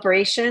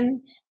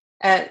celebration.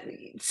 Uh,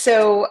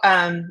 so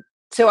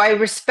I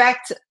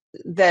respect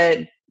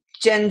the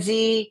Gen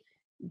Z,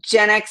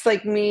 Gen X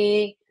like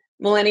me,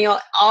 millennial.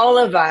 All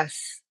of us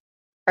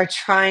are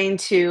trying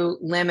to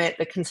limit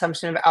the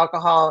consumption of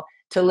alcohol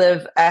to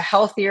live a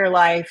healthier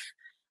life,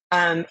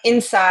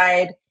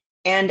 inside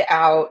and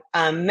out,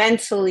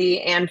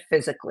 mentally and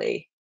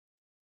physically.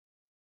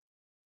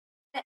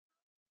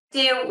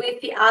 Deal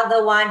with the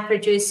other wine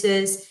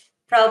producers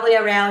probably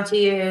around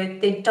you,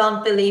 they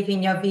don't believe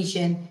in your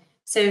vision.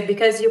 So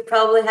because you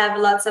probably have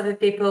lots of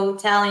people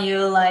telling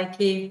you like,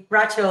 "Hey,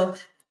 Rachel,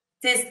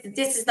 this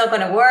is not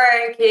going to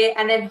work,"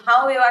 and then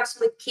how you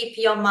actually keep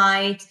your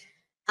mind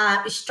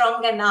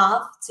strong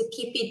enough to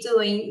keep it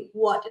doing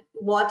what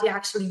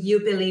actually you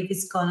believe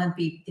is going to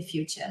be the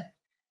future.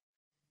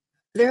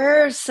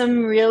 There are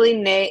some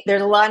really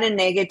there's a lot of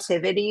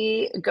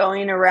negativity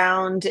going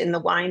around in the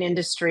wine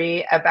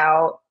industry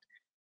about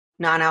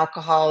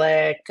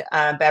non-alcoholic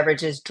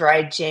beverages,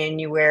 dry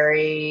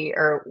January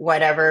or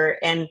whatever.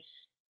 And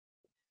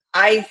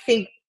I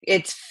think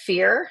it's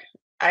fear.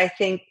 I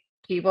think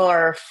people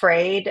are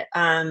afraid,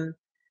 of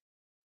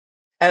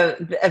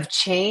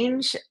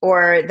change,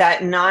 or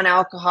that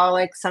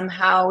non-alcoholic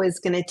somehow is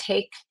going to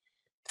take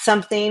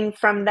something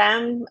from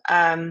them,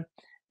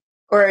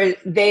 or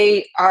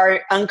they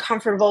are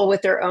uncomfortable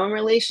with their own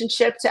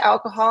relationship to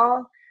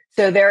alcohol.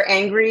 So they're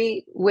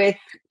angry with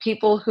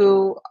people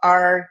who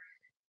are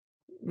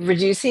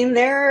reducing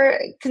their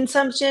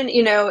consumption.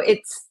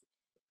 It's,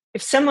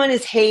 if someone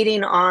is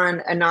hating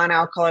on a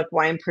non-alcoholic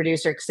wine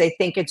producer because they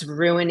think it's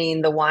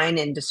ruining the wine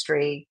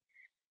industry,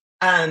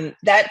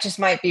 that just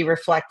might be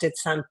reflected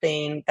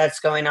something that's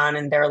going on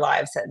in their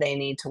lives that they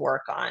need to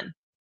work on.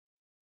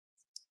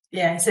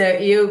 Yeah, so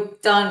you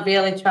don't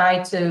really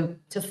try to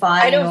I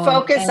find don't or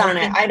focus on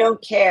it. anything. I don't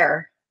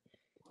care.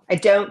 I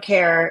don't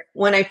care.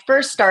 When I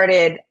first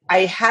started,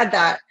 I had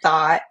that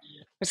thought.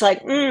 It's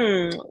like,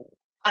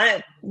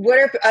 what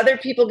are other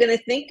people going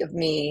to think of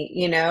me?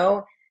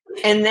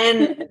 And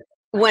then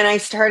when I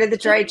started the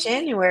Dry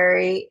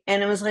January,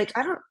 and it was like,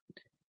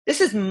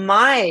 this is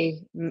my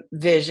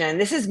vision.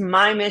 This is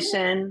my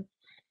mission.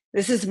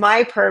 This is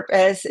my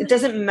purpose. It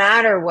doesn't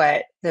matter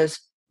what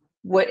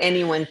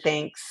anyone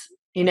thinks,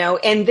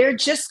 and they're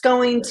just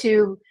going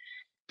to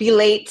be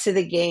late to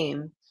the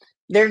game.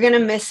 They're going to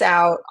miss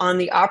out on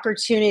the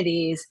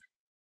opportunities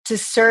to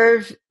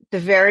serve the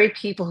very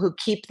people who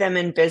keep them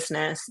in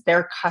business,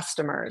 their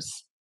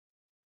customers.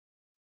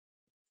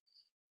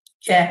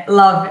 Yeah, I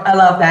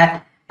love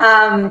that.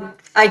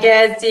 I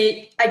guess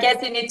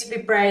you need to be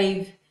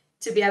brave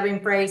to be able to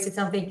embrace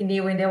something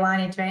new in the wine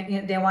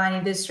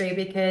industry,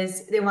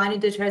 because the wine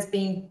industry has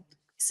been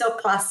so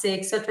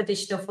classic, so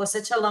traditional for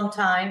such a long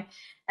time,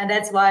 and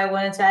that's why I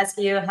wanted to ask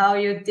you how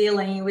you're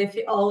dealing with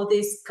all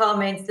these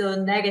comments, the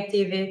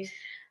negative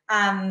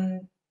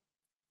um,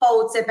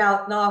 thoughts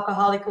about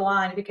non-alcoholic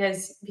wine,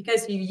 because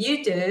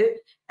you do,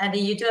 and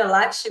you do a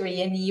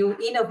luxury and you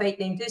innovate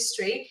the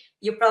industry,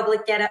 you probably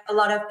get a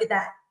lot of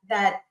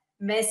that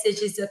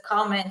messages or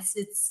comments,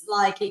 it's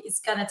like it's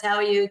gonna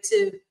tell you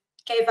to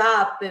give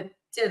up,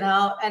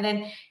 and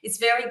then it's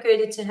very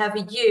good to have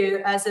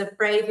you as a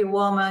brave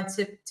woman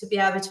to be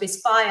able to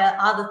inspire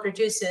other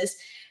producers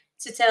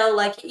to tell,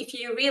 like, if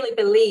you really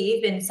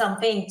believe in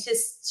something,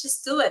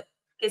 just do it,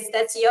 because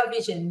that's your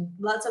vision.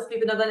 Lots of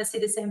people are going to see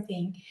the same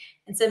thing.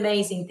 It's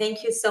amazing.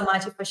 Thank you so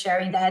much for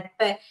sharing that.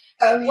 But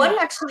Oh yeah. what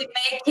actually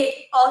make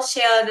it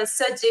Ocean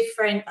so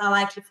different,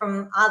 like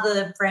from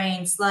other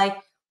brands? Like,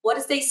 what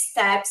is the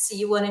steps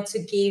you wanted to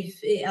give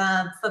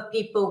for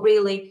people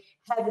really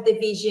have the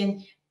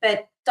vision,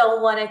 but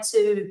don't want it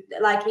to,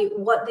 like,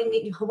 what they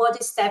need, what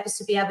the steps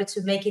to be able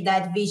to make it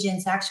that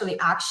vision to actually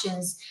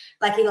actions,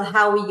 like,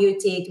 how you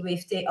did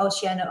with the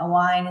Oceano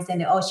wines and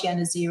the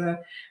Oceano Zero.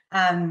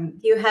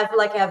 You have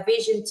like a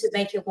vision to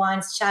make your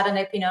wines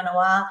Chardonnay Pinot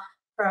Noir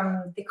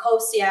from the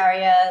coast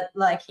area,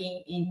 like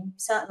in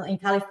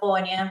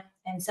California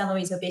and San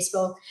Luis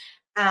Obispo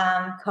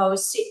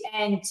coast,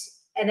 and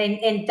then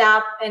end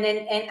up, and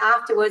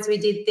afterwards we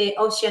did the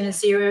Oceano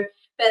Zero.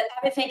 But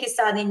everything is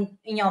done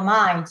in your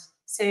mind.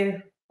 So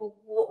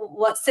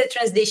what's the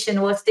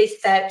transition? What's the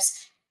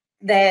steps?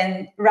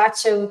 Then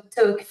Rachel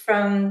took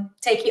from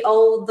taking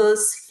all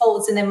those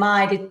faults in the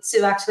mind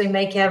to actually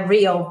make it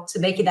real, to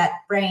make it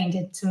that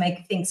brand, to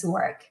make things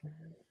work.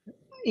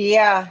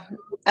 Yeah.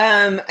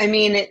 I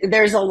mean,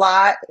 there's a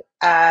lot,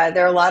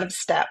 there are a lot of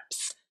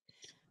steps.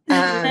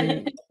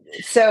 Um,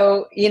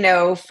 so,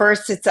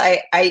 first it's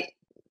I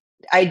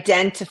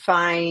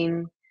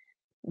identifying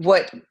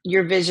what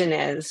your vision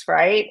is,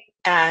 right?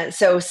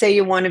 So say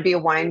you want to be a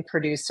wine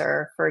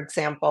producer, for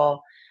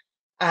example,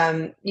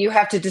 you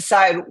have to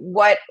decide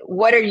what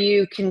are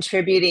you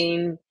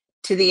contributing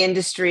to the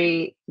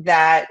industry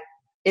that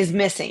is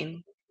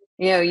missing.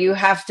 You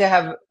have to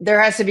have,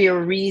 there has to be a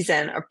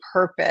reason, a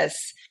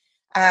purpose,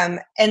 and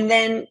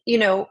then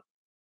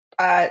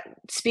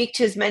speak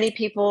to as many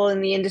people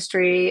in the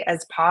industry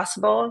as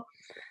possible.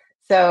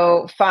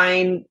 So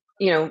find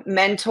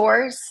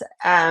mentors,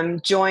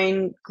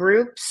 join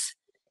groups.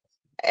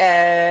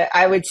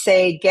 I would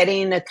say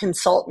getting a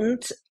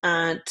consultant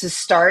to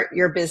start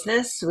your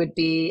business would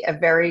be a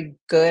very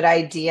good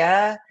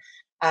idea.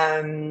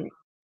 Um,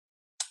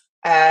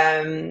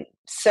 and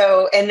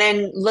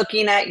then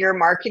looking at your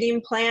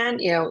marketing plan,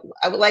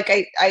 like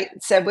I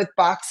said with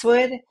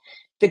Boxwood,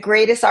 the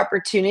greatest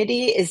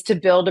opportunity is to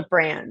build a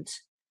brand.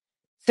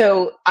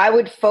 So I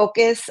would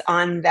focus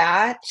on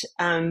that,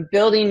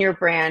 building your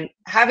brand,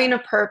 having a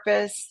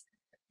purpose,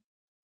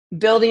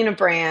 building a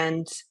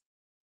brand,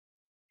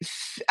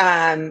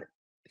 um,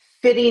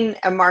 fitting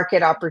a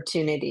market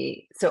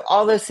opportunity. So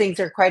all those things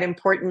are quite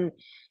important.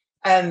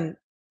 Um,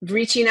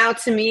 Reaching out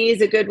to me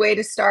is a good way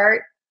to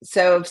start.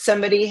 So if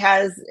somebody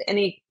has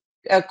any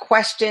a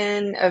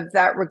question of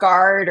that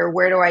regard, or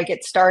where do I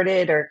get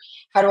started, or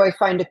how do I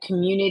find a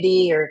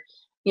community, or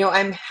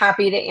I'm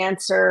happy to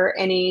answer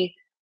any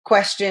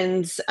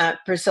questions.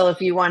 Priscilla, if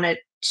you want to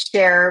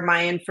share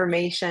my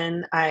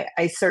information,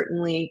 I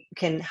certainly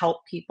can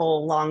help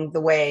people along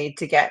the way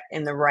to get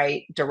in the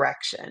right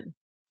direction.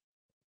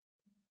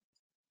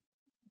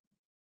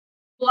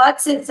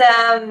 What's it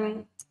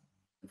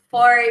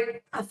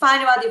for a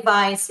final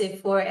advice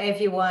for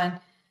everyone?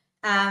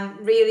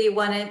 Really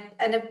wanted,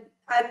 and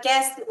I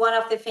guess one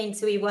of the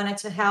things we wanted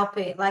to help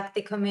it, like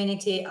the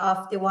community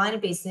of the wine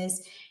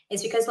business,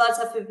 is because lots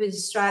of people are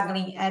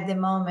struggling at the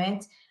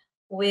moment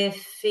with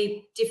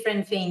the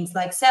different things,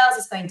 like sales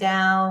is going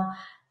down.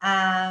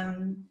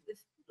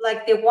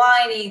 Like the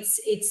wine,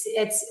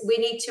 it's we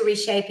need to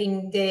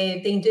reshaping the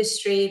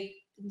industry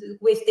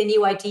with the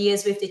new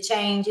ideas, with the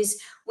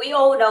changes. We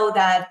all know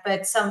that,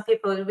 but some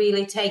people are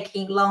really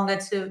taking longer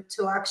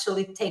to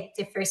actually take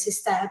the first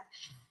step.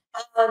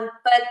 But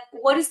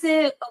what is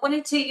the, I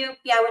wanted to you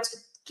be able to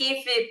give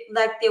it,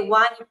 like the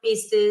wine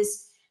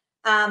business,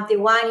 the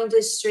wine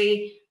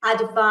industry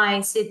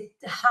advice,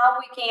 how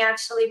we can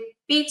actually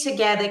be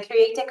together,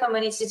 create a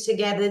community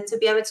together to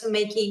be able to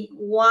making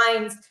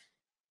wines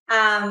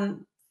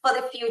for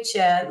the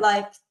future,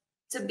 like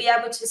to be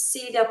able to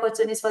see the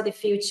opportunities for the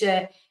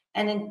future.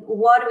 And then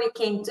what we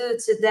can do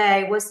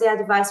today, what's the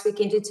advice we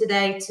can do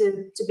today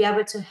to be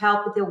able to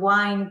help the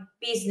wine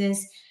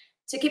business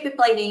to keep it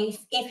playing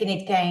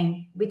infinite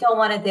game. We don't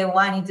want the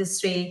wine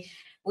industry.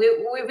 We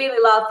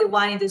really love the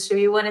wine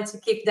industry. We wanted to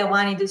keep the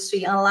wine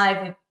industry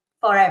alive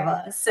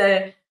forever.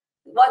 So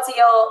what's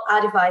your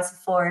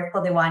advice for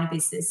the wine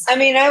business? I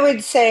mean, I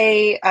would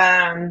say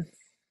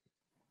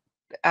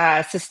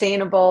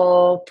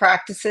sustainable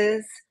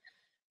practices.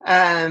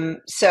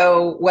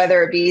 So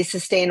whether it be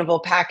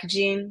sustainable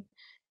packaging,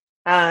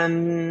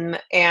 and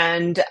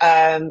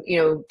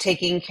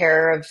taking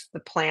care of the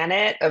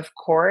planet, of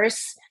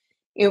course.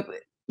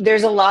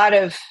 There's a lot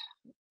of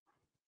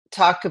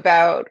talk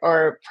about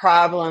or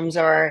problems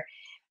or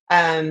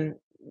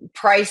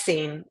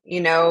pricing.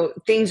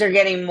 Things are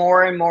getting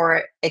more and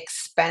more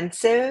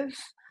expensive.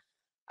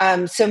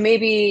 So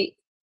maybe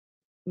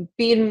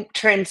being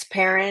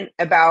transparent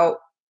about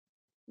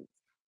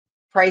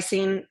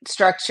pricing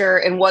structure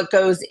and what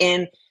goes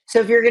in. So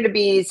if you're going to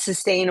be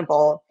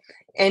sustainable,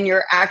 and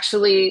you're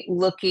actually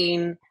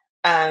looking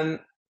um,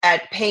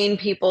 at paying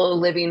people a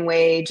living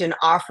wage and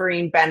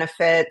offering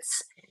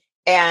benefits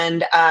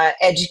and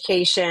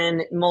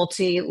education,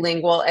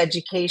 multilingual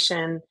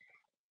education,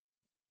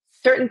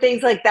 certain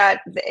things like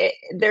that,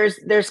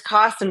 there's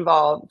costs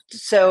involved.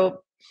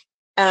 So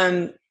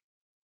um,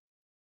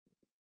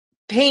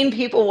 paying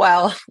people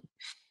well,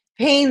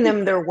 paying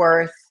them their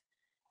worth,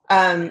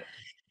 um,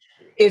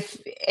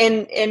 if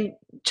and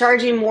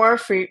charging more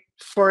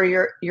for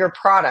your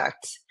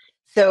product.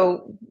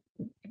 So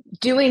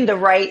doing the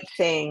right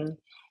thing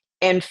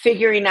and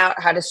figuring out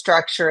how to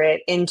structure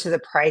it into the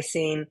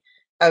pricing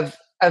of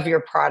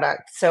your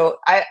product. So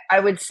I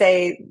would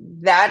say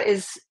that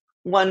is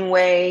one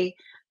way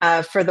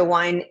for the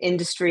wine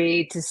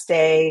industry to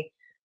stay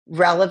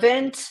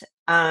relevant,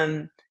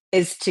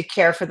 is to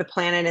care for the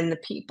planet and the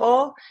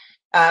people.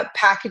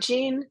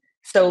 Packaging,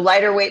 so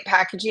lighter weight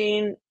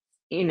packaging.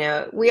 You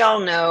know, we all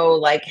know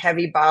like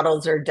heavy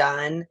bottles are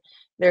done.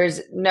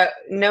 There's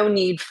no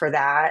need for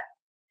that.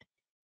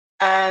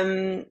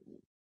 Um,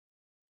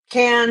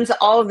 Cans,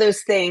 all of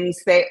those things,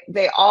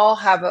 they all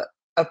have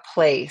a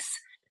place.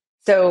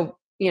 So,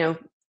 you know,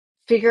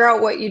 figure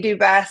out what you do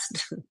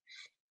best.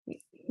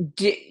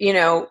 You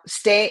know,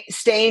 stay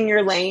in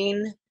your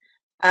lane.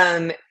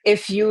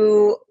 If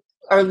you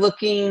are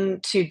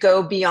looking to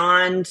go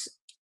beyond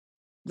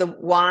the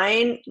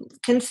wine,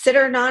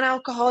 consider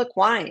non-alcoholic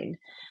wine.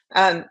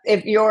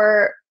 If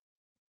you're,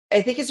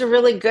 I think it's a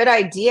really good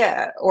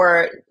idea,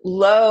 or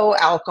low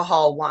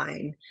alcohol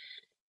wine.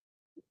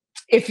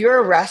 If you're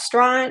a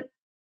restaurant,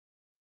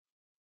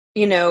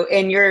 you know,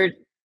 and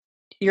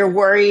you're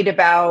worried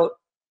about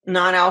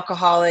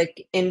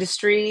non-alcoholic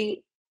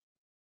industry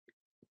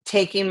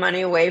taking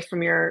money away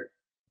from your,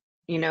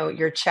 you know,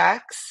 your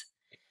checks,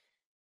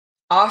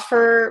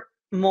 offer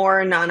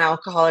more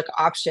non-alcoholic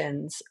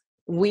options.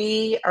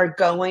 We are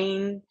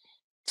going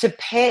to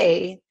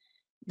pay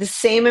the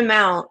same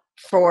amount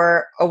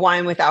for a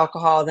wine with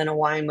alcohol than a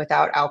wine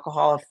without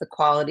alcohol if the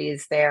quality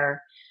is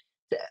there.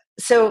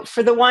 So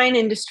for the wine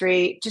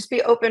industry, just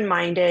be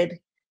open-minded,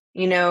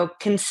 you know,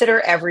 consider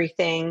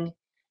everything.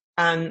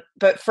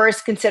 But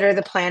first, consider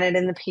the planet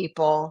and the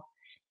people.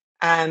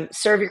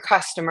 Serve your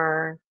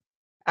customer.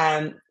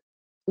 Um,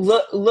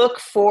 look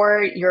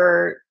for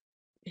your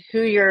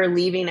who you're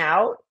leaving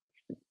out.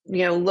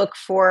 You know, look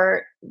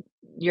for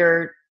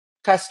your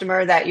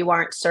customer that you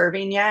aren't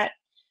serving yet.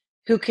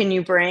 Who can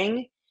you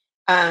bring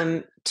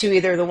to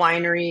either the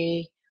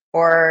winery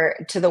or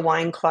to the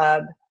wine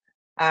club?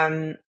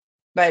 Um,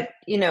 but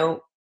you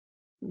know,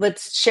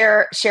 let's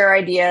share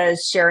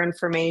ideas, share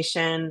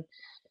information,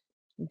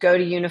 go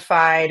to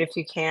Unified if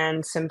you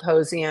can,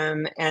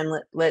 symposium, and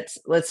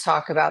let's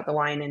talk about the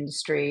wine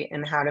industry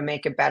and how to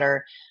make it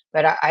better.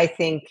 But I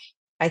think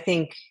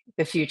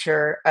the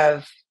future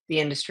of the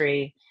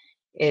industry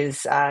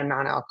is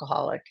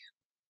non-alcoholic.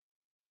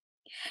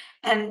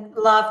 And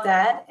love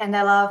that, and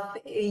I love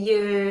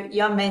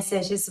your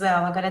message as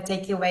well. I'm gonna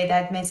take away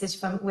that message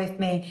from with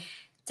me.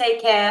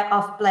 Take care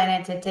of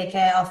planet and take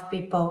care of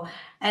people,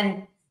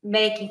 and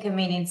making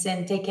communities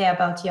and take care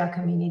about your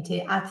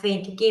community. I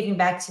think giving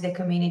back to the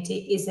community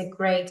is a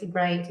great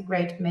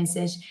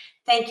message.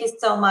 Thank you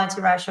so much,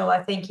 Rachel.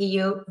 I think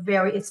you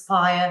very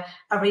inspired.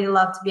 I really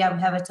love to be able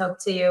to have a talk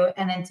to you,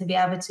 and then to be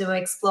able to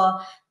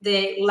explore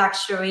the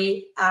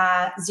luxury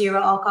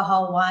zero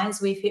alcohol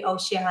wines with the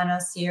Oceano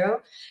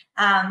Zero.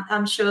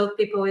 I'm sure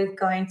people are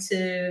going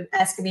to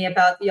ask me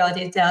about your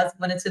details,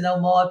 wanted to know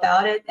more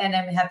about it, and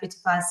I'm happy to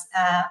pass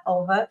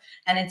over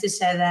and then to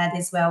share that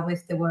as well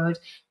with the world.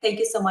 Thank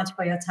you so much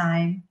for your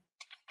time.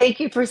 Thank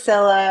you,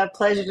 Priscilla.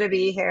 Pleasure to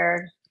be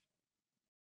here.